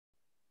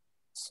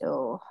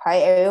So, hi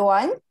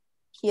everyone.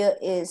 Here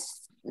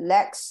is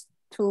LAX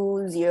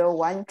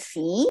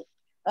 2013.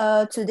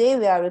 Today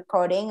we are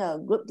recording a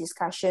group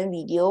discussion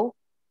video.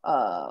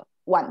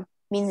 One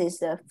means it's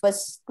the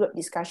first group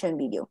discussion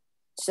video.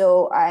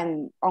 So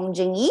I'm Ong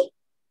Jing Yi.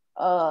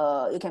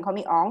 You can call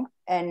me Ong,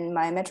 and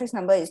my matrix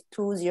number is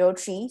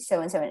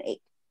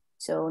 203778.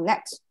 So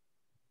next.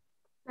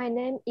 My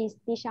name is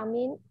Shiaw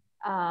Min.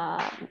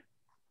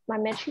 My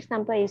matrix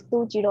number is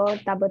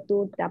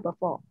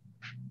 202244.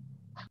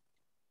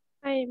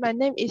 Hi, my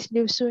name is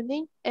Liew Shu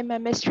Ning, and my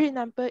matrix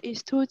number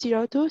is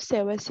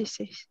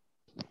 202766.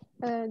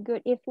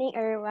 Good evening,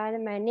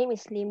 everyone. My name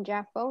is Lim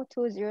Jia Fong,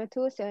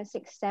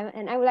 202767,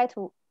 and I would like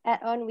to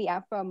add on, we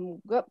are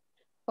from group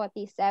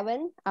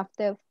 47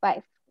 after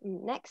 5.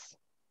 Next.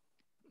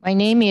 My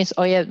name is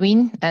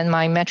Win, and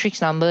my matrix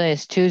number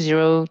is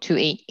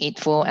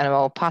 202884, and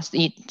I'll pass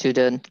it to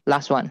the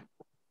last one.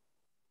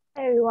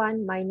 Hi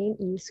everyone, my name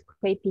is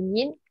Quay Pin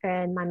Yin,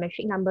 and my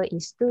matrix number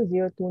is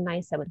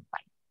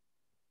 202975.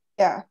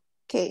 Yeah.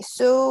 Okay,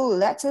 so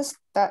let us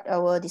start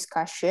our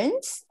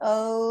discussions.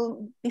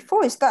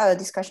 Before we start our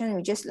discussion,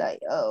 we just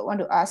want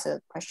to ask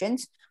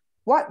questions.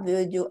 What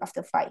will you do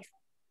after 5?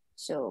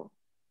 So,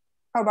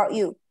 how about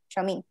you,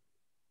 Shiaw Min?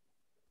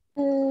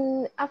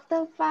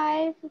 After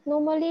 5,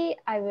 normally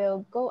I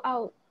will go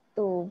out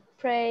to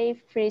play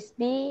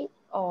frisbee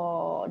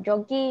or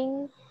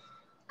jogging.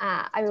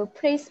 I will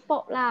play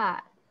sport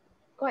lah.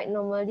 Quite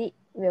normally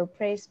will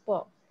play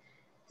sport.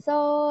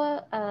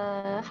 So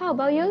how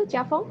about you,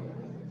 Jia Fong?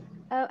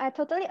 I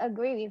totally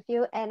agree with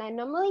you, and I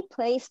normally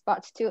play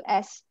sports too.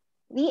 As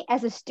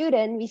a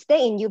student, we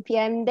stay in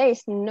UPM. There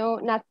is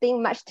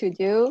nothing much to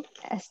do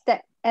as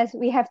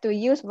we have to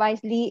use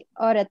wisely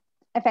all the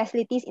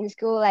facilities in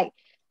school, like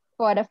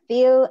for the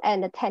field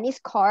and the tennis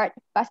court,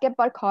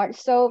 basketball court.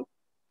 So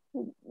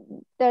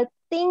the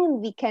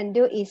thing we can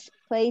do is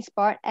play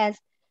sport. As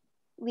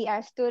we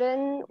are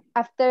students,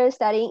 after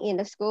studying in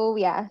the school,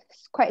 we are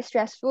quite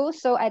stressful.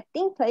 So I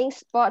think playing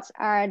sports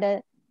are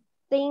the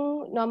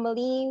thing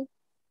normally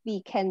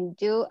we can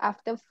do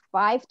after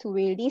 5 to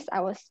release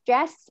our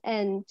stress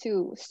and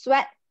to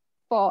sweat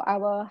for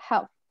our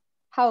health.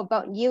 How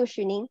about you,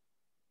 Shu Ning?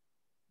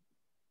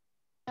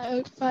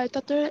 I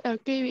totally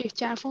agree with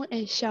Jia Fong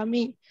and Shiaw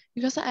Min,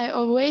 because I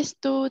always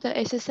do the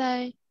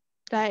exercise,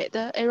 like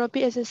the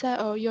aerobic exercise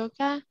or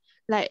yoga,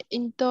 like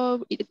indoor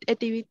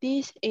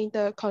activities in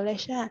the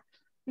college. I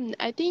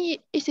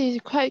think it is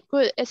quite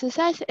good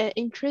exercise and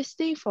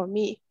interesting for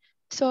me.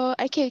 So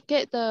I can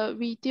get the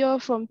video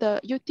from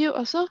the YouTube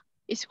also.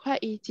 It's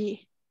quite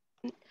easy.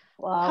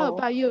 Wow. How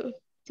about you,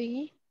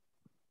 Jingy?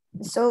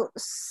 So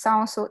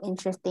sounds so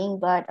interesting,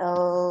 but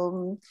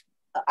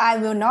I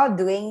will not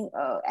doing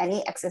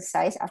any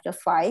exercise after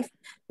 5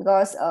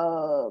 because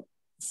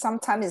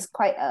sometimes it's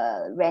quite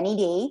a rainy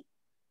day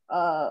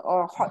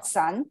or hot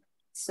sun.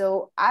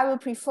 So I will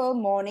prefer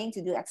morning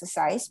to do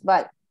exercise,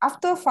 but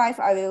after 5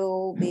 I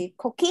will be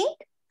cooking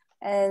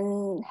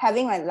and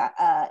having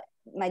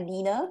my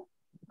dinner,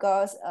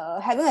 because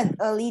having an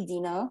early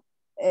dinner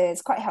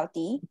is quite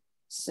healthy.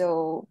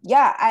 So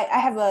yeah, I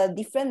have a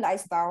different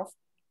lifestyle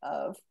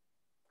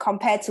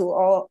compared to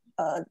all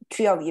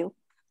 3 of you.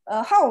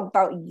 How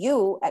about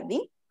you,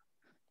 Edwin?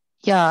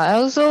 Yeah, I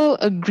also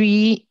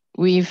agree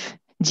with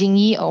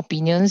Jingyi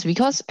opinions,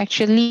 because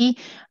actually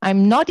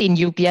I'm not in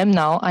UPM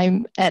now.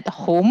 I'm at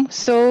home,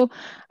 so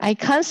I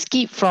can't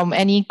skip from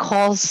any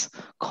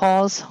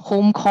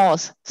home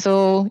course.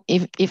 So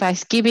if I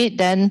skip it,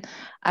 then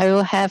I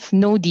will have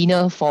no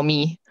dinner for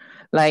me,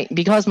 like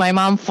because my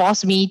mom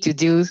forced me to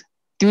do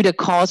the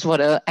course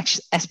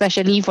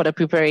especially for the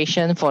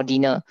preparation for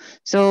dinner.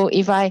 So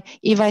if I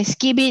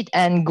skip it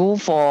and go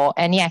for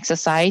any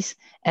exercise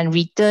and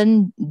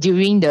return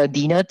during the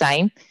dinner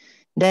time,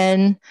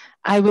 then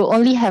I will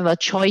only have a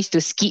choice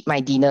to skip my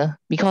dinner,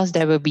 because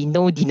there will be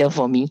no dinner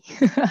for me.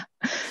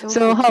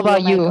 So how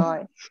about you,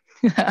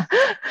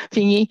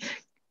 Pingy?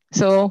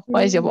 So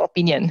what is your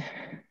opinion?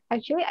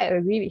 Actually, I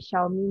agree with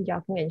Shiaw Min,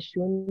 Jia Fong, and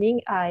Shu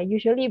Ning. I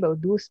usually will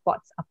do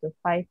sports after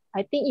 5.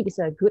 I think it is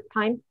a good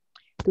time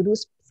to do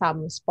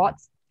some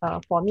sports.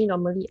 For me,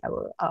 normally I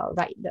will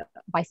ride the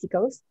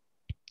bicycles.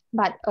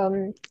 But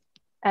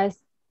as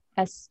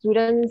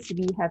students,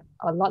 we have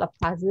a lot of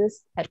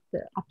classes at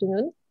the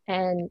afternoon,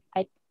 and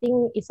I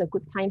think it's a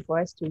good time for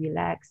us to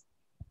relax.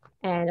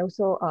 And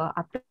also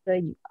after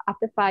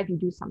 5, you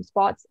do some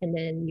sports, and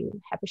then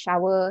you have a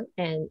shower,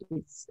 and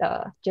it's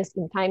just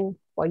in time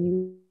for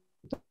you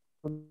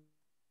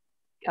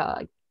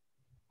to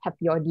have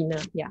your dinner.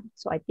 Yeah,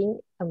 so I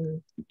think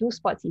do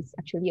sports is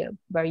actually a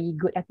very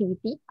good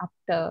activity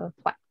after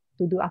 5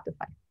 to do after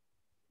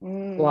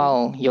 5.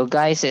 Wow, your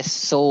guys is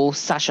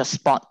such a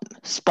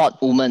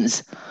sport woman.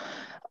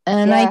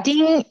 And Yeah.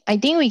 I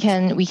think we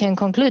can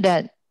conclude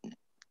that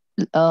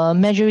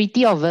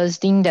majority of us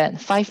think that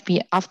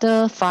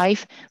after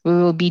 5 we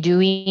will be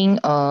doing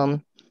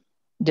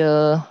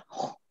the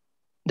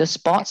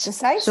sports.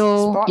 Exercise?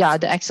 So sports. yeah,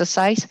 the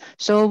exercise.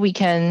 So we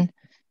can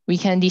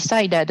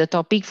decide that the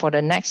topic for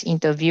the next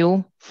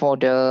interview for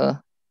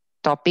the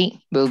topic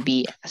will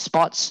be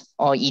sports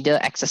or either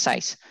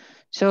exercise.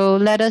 So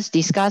let us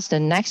discuss the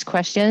next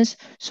questions.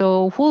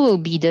 So who will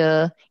be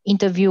the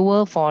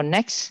interviewer for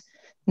next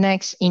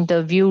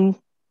interview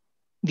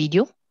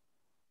video?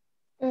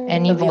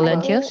 Any I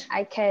volunteers? think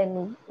I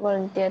can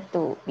volunteer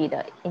to be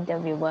the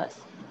interviewers.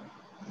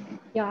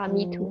 Yeah,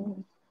 me too.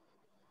 Mm.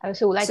 I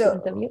also would like to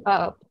interview,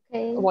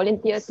 Okay.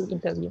 volunteer to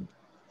interview.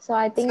 So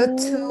I think So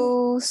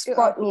two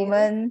sport of you.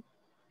 women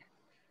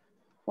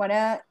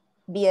wanna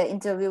be an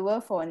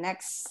interviewer for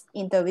next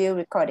interview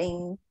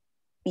recording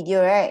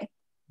video, right?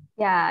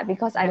 Yeah,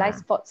 because I like Yeah.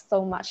 sports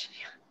so much.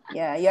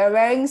 Yeah, you're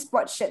wearing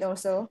sports shirt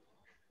also.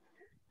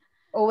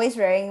 Always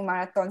wearing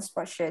marathon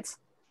sports shirts.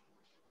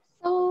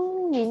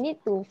 So we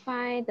need to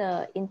find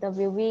the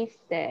interviewees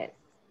that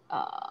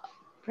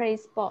play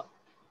sport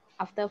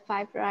after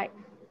 5, right?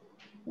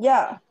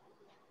 Yeah.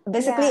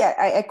 Basically, Yeah.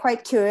 I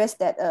quite curious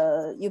that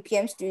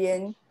UPM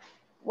student,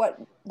 what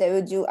they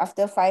will do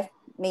after 5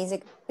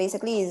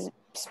 basically is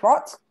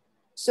sport.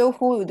 So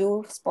who will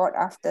do sport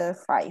after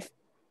 5?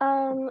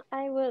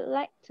 I would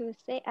like to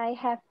say I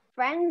have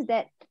friends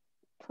that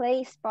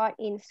play sport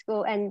in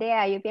school and they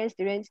are European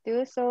students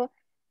too. So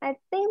I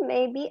think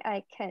maybe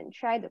I can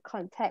try to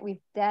contact with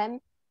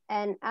them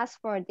and ask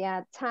for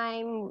their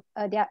time,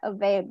 their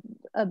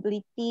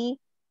availability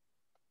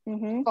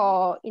Mm-hmm.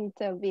 for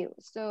interview.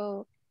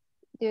 So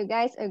do you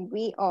guys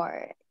agree,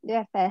 or do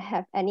you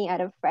have any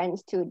other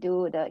friends to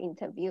do the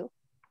interview?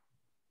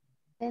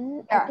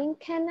 Then Yeah. I think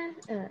can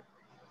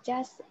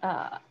just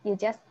you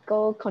just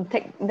go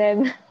contact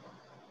them.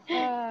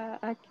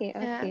 Okay,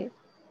 Yeah. okay.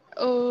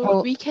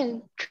 Oh. We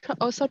can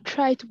also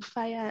try to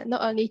find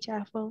not only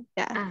Jia Fong.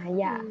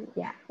 Yeah.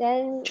 Yeah.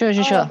 Then Sure.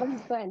 all of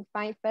us go and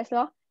find first,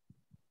 lor.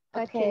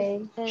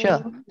 Okay.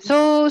 Sure.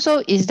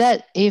 So is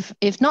that,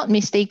 if not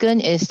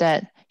mistaken, is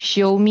that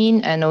Shiaw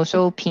Min and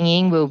also Pin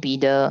Yin will be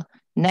the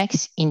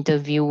next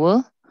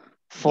interviewer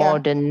for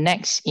the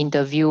next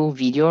interview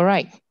video,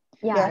 right?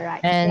 Yeah, Yeah.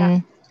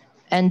 right.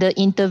 And the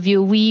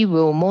interviewee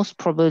will most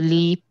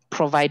probably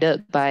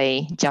provided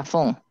by Jia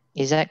Fong.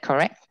 Is that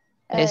correct?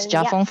 Is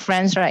Jia Yeah. Fong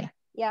friends, right?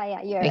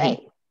 Yeah, you're Okay. right.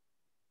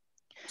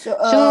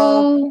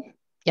 So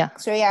yeah.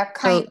 So yeah,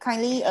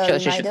 kindly a sure.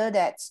 reminder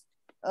that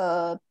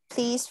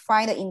please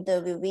find the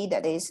interviewee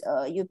that is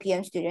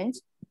UPM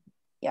students.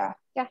 Yeah,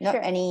 Yeah, not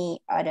sure. any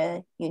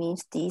other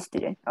university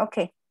student.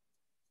 Okay.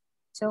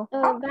 So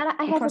But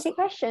I have proceed. a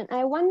question.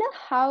 I wonder,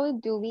 how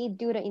do we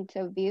do the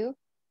interview?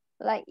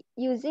 Like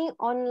using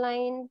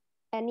online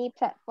any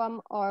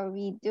platform, or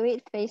we do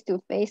it face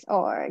to face,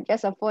 or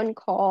just a phone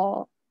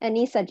call?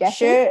 Any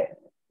suggestions?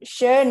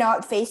 Sure,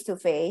 not face to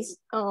face,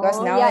 because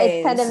Oh, now yeah,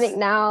 it's is pandemic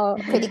now.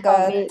 critical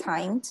COVID.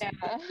 times.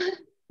 Yeah.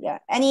 Yeah.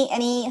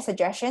 Any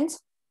suggestions?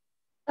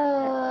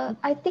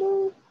 I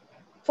think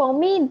for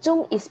me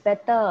Zoom is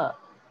better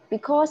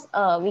because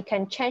we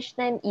can change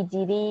them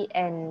easily,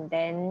 and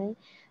then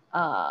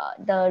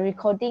the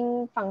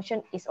recording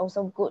function is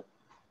also good.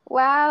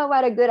 Wow,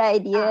 what a good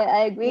idea.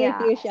 I agree with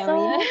you,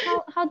 Xiaomin.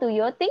 So how do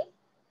you think?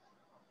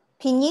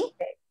 Pin Yin,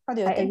 how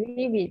do you I think?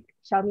 agree with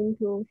Shiaw Min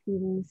too,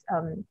 since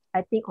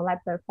I think online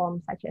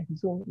platforms such as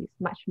Zoom is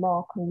much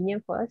more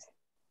convenient for us.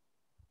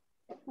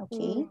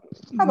 Okay.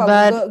 How about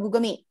But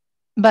Google Meet?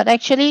 But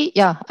actually,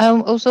 yeah,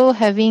 I'm also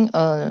having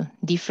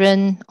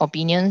different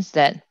opinions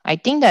that I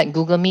think that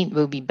Google Meet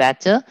will be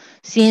better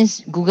since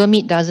Google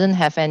Meet doesn't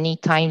have any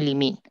time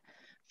limit.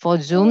 For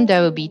Zoom,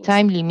 there will be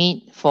time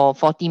limit for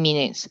 40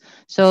 minutes.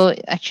 So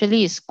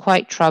actually, it's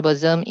quite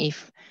troublesome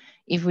if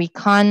we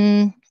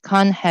can't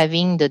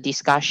having the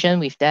discussion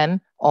with them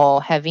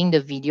or having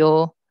the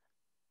video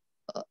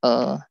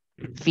uh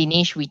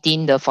finish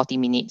within the 40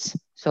 minutes.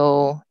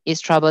 So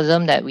it's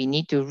troublesome that we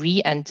need to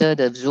re-enter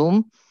the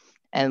Zoom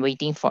and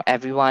waiting for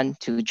everyone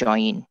to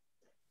join in.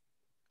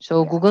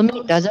 So Yeah. Google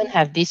Meet doesn't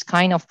have this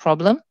kind of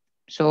problem.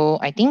 So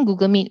I think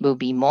Google Meet will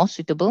be more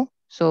suitable.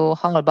 So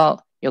how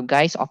about your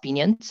guys'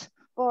 opinions?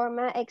 For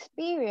my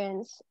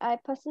experience, I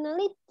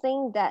personally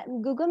think that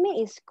Google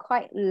Meet is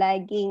quite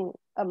lagging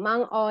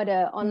among all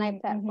the online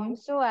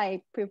platforms. So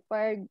I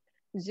prefer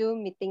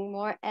Zoom meeting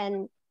more.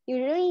 And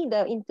usually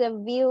the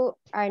interview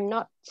are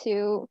not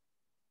too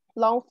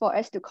long for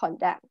us to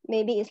conduct.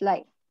 Maybe it's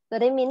like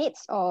 30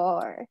 minutes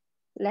or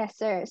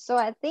lesser. So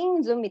I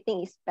think Zoom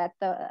meeting is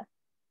better.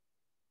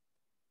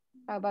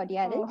 How about the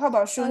others? How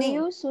about Shu Ning?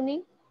 You, Su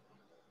Ning?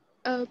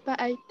 But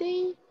I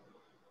think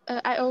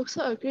I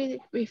also agree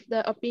with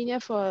the opinion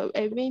for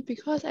Edwin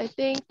because I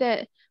think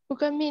that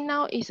Google Meet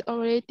now is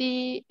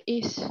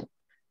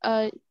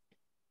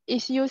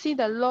using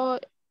the low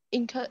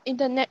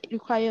internet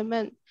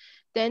requirement.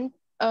 Then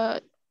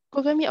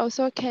Google Meet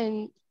also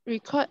can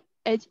record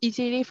as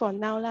easily for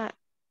now lah,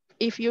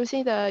 if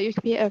using the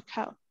UPA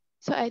account.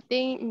 So I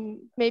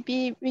think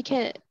maybe we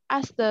can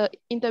ask the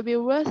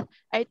interviewers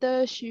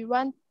either she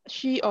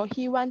or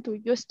he want to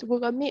use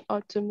Google Meet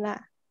or Zoom lah.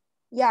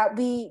 Yeah,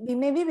 we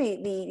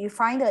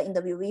find the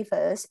interviewee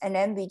first, and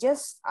then we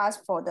just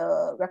ask for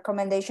the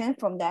recommendation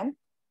from them,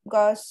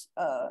 because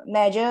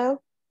major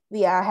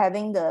we are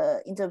having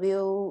the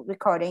interview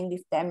recording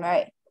with them,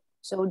 right?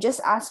 So just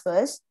ask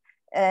first,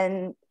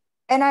 and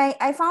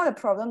I found a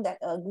problem that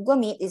Google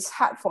Meet is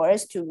hard for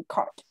us to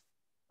record.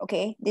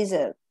 Okay, this is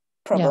a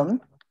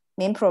problem,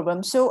 main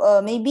problem.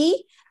 So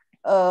maybe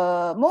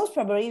most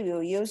probably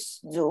we'll use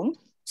Zoom.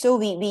 So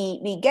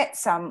we get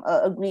some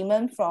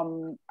agreement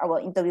from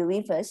our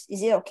interviewee first.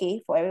 Is it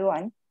okay for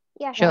everyone?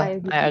 Yeah, Sure, I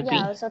agree. I agree.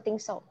 Yeah, I also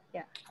think so.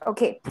 Yeah.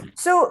 Okay,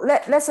 so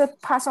let's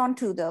pass on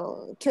to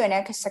the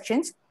Q&A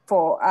sections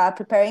for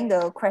preparing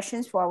the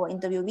questions for our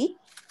interviewee.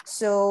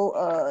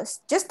 So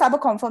just double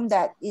confirm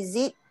that is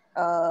it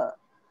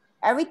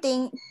every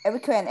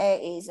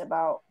Q&A is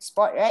about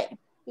sport, right?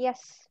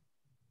 Yes.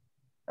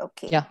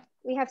 Okay. Yeah.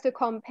 We have to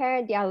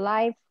compare their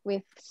life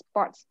with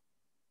sports.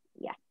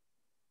 Yeah.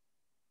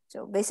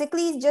 So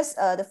basically just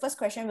the first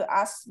question will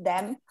ask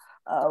them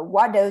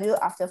what they'll do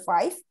after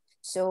 5.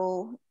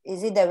 So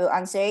is it that we'll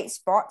answer it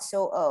sport?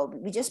 So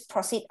we just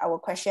proceed our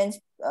questions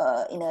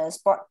in a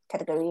sport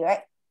category,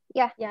 right?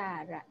 Yeah.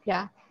 Yeah, right.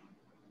 Yeah.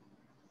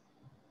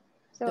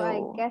 So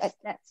I guess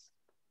that's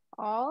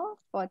all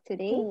for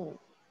today.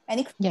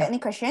 Any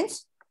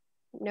questions?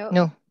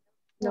 No.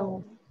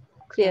 No.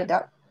 Clear.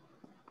 No.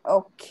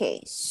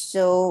 Okay,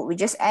 so we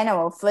just end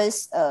our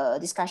first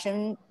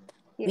discussion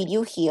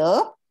video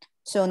here.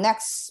 So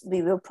next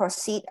we will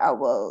proceed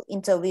our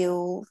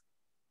interview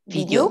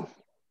video.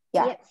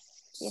 Yeah.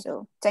 Yes.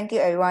 So thank you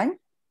everyone.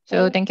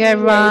 So thank you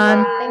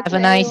everyone. Thank Have you,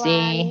 a nice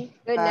everyone. day.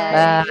 Good Bye.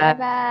 night. Bye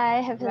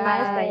bye. Have a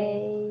nice Bye.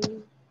 day.